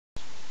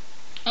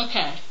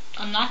Okay,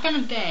 I'm not gonna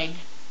beg,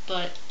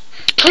 but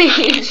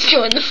please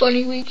join the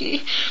Funny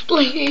Wiki.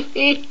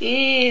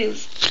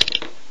 Please.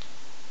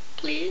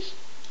 Please?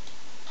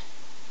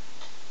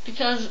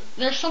 Because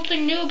there's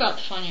something new about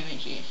the Funny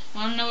Wiki.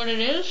 Wanna know what it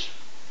is?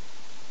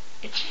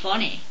 It's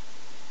funny.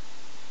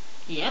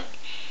 Yep.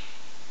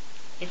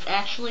 It's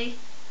actually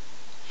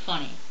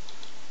funny.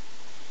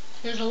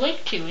 There's a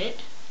link to it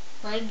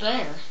right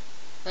there.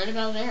 Right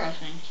about there, I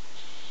think.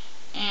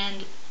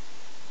 And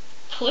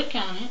click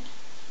on it.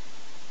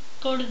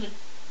 Go to the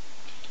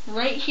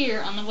right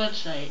here on the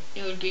website.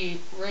 It would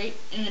be right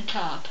in the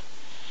top.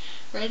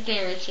 Right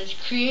there it says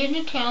create an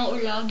account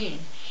or log in.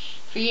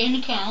 Create an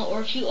account,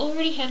 or if you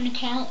already have an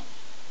account,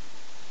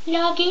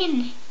 log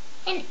in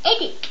and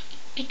edit,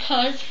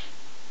 because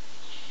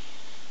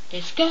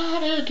it's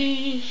gotta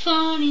be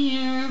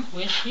funnier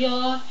with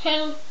your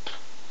help.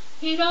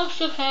 It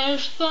also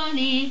has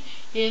funny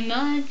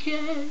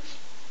images.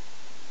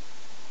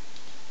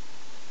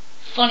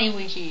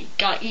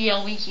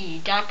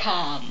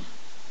 FunnyWiki.elwiki.com.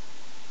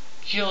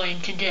 Join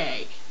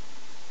today.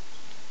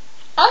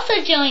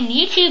 Also join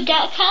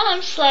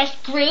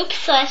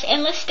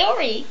youtube.com/group/endless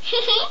story.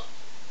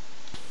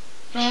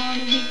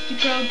 Funny Wiki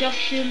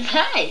Productions.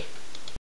 Hi!